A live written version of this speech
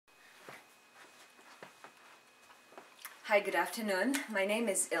Hi, good afternoon. My name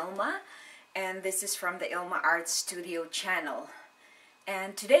is Ilma, and this is from the Ilma Art Studio channel.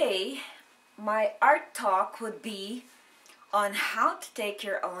 And today, my art talk would be on how to take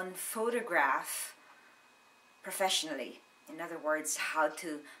your own photograph professionally. In other words, how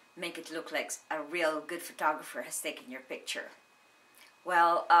to make it look like a real good photographer has taken your picture.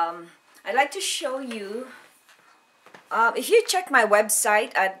 Well, I'd like to show you, if you check my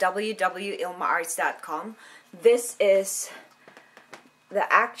website at www.ilmaarts.com, this is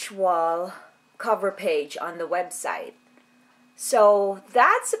the actual cover page on the website. So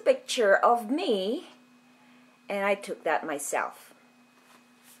that's a picture of me, and I took that myself.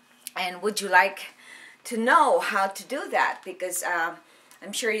 And would you like to know how to do that? Because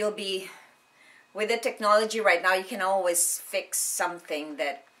I'm sure you'll be, with the technology right now, you can always fix something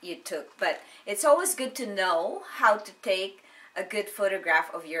that you took, but it's always good to know how to take a good photograph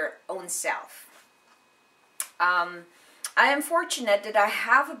of your own self. I am fortunate that I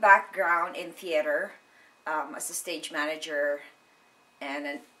have a background in theater as a stage manager and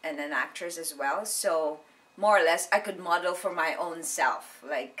an actress as well. So more or less I could model for my own self.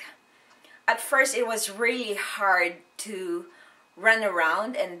 Like at first it was really hard to run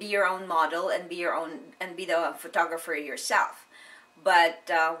around and be your own model and be the photographer yourself. But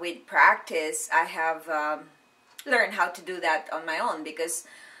with practice I have learned how to do that on my own, because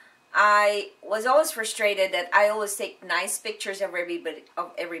I was always frustrated that I always take nice pictures of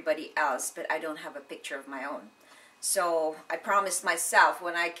everybody else, but I don't have a picture of my own. So I promised myself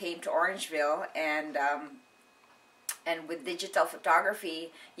when I came to Orangeville, and with digital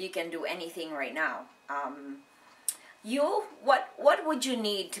photography, you can do anything right now. What would you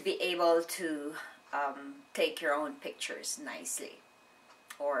need to be able to take your own pictures nicely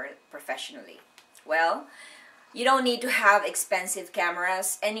or professionally? Well, you don't need to have expensive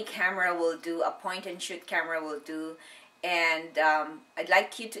cameras. Any camera will do. A point and shoot camera will do. And I'd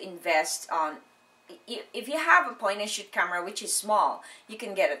like you to invest on, if you have a point and shoot camera which is small, you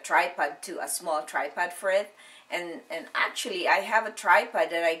can get a tripod too, a small tripod for it. And actually I have a tripod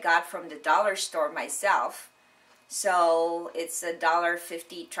that I got from the dollar store myself. So it's a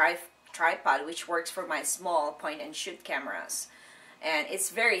 $1.50 tripod, which works for my small point and shoot cameras. And it's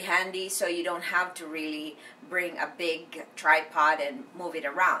very handy, so you don't have to really bring a big tripod and move it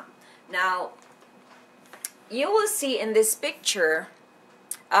around. Now, you will see in this picture,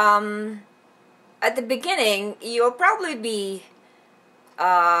 at the beginning, you'll probably be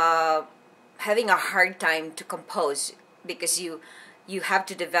having a hard time to compose, because you have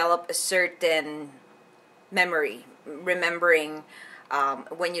to develop a certain memory, remembering.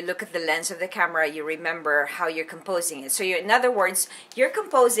 When you look at the lens of the camera, you remember how you're composing it. So in other words, you're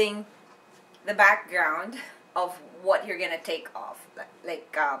composing the background of what you're gonna take off.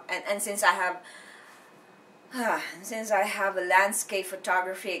 And since I have a landscape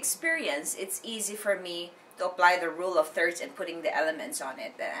photography experience, it's easy for me to apply the rule of thirds and putting the elements on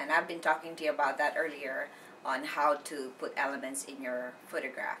it. And I've been talking to you about that earlier on how to put elements in your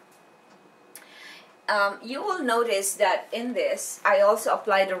photograph. You will notice that in this, I also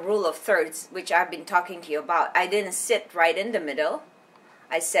applied the rule of thirds, which I've been talking to you about. I didn't sit right in the middle.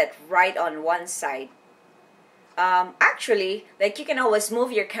 I sat right on one side. Actually, like, you can always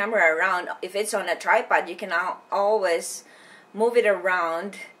move your camera around. If it's on a tripod, you can always move it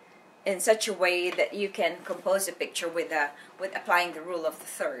around in such a way that you can compose a picture with applying the rule of the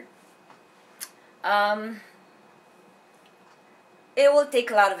third. It will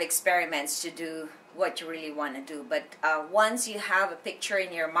take a lot of experiments to do what you really want to do, but once you have a picture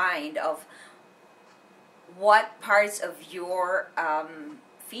in your mind of what parts of your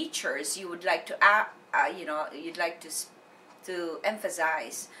features you would like to you'd like to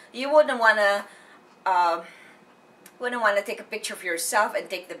emphasize, you wouldn't want to take a picture of yourself and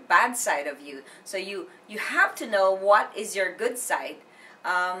take the bad side of you. So you have to know what is your good side.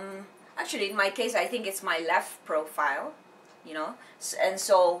 Actually, in my case, I think it's my left profile, and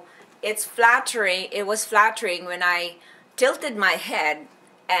so it's flattering. It was flattering when I tilted my head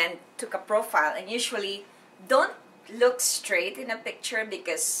and took a profile. And usually, don't look straight in a picture,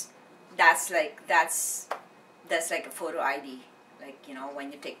 because that's like a photo ID. Like,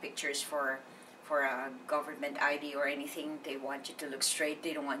 when you take pictures for a government ID or anything, they want you to look straight.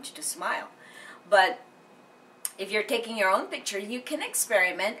 They don't want you to smile. But if you're taking your own picture, you can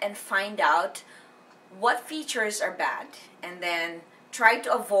experiment and find out what features are bad, and then try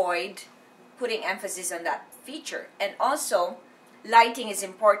to avoid putting emphasis on that feature. And also, lighting is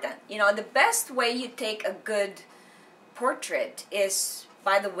important. The best way you take a good portrait is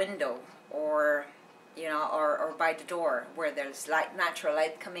by the window, or or by the door, where there's natural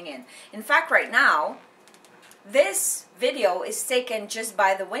light coming in. In fact, right now, This video is taken just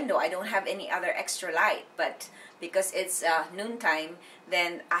by the window. I don't have any other extra light, but because it's noontime,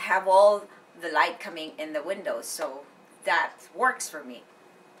 then I have all the light coming in the window, so that works for me.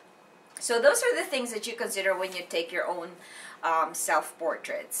 So those are the things that you consider when you take your own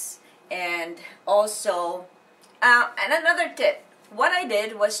self-portraits. And also, and another tip, what I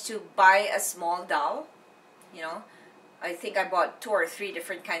did was to buy a small doll. You know, I think I bought 2 or 3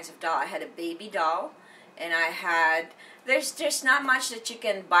 different kinds of doll. I had a baby doll, and I had, there's not much that you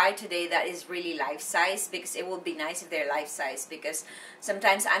can buy today that is really life-size, because it would be nice if they're life-size, because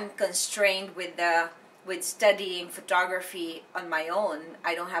sometimes I'm constrained with studying photography on my own.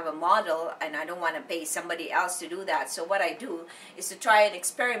 I don't have a model, and I don't want to pay somebody else to do that. So what I do is to try and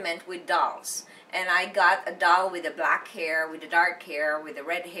experiment with dolls. And I got a doll with the black hair, with the dark hair, with the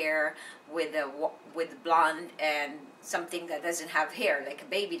red hair, with blonde, and something that doesn't have hair, like a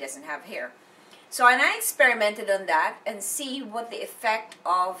baby doesn't have hair. So and I experimented on that and see what the effect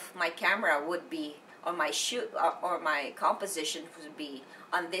of my camera would be on my shoot, or my composition would be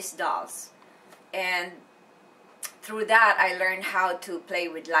on these dolls. And through that, I learned how to play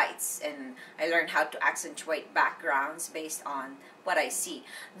with lights, and I learned how to accentuate backgrounds based on what I see.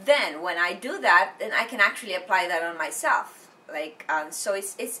 Then when I do that, then I can actually apply that on myself. Like so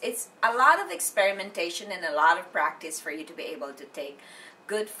it's a lot of experimentation and a lot of practice for you to be able to take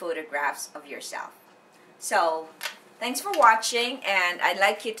good photographs of yourself. So thanks for watching, and I'd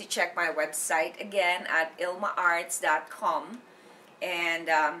like you to check my website again at ilmaarts.com. And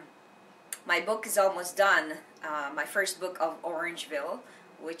my book is almost done. My first book of Orangeville,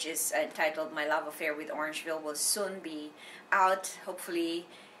 which is entitled My Love Affair with Orangeville, will soon be out, hopefully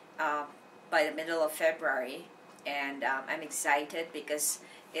by the middle of February. And I'm excited because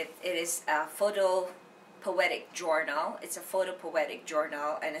it is a photo-poetic journal. It's a photo-poetic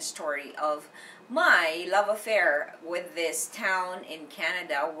journal and a story of my love affair with this town in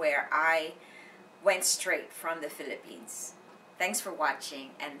Canada where I went straight from the Philippines. Thanks for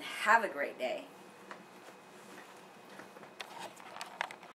watching, and have a great day.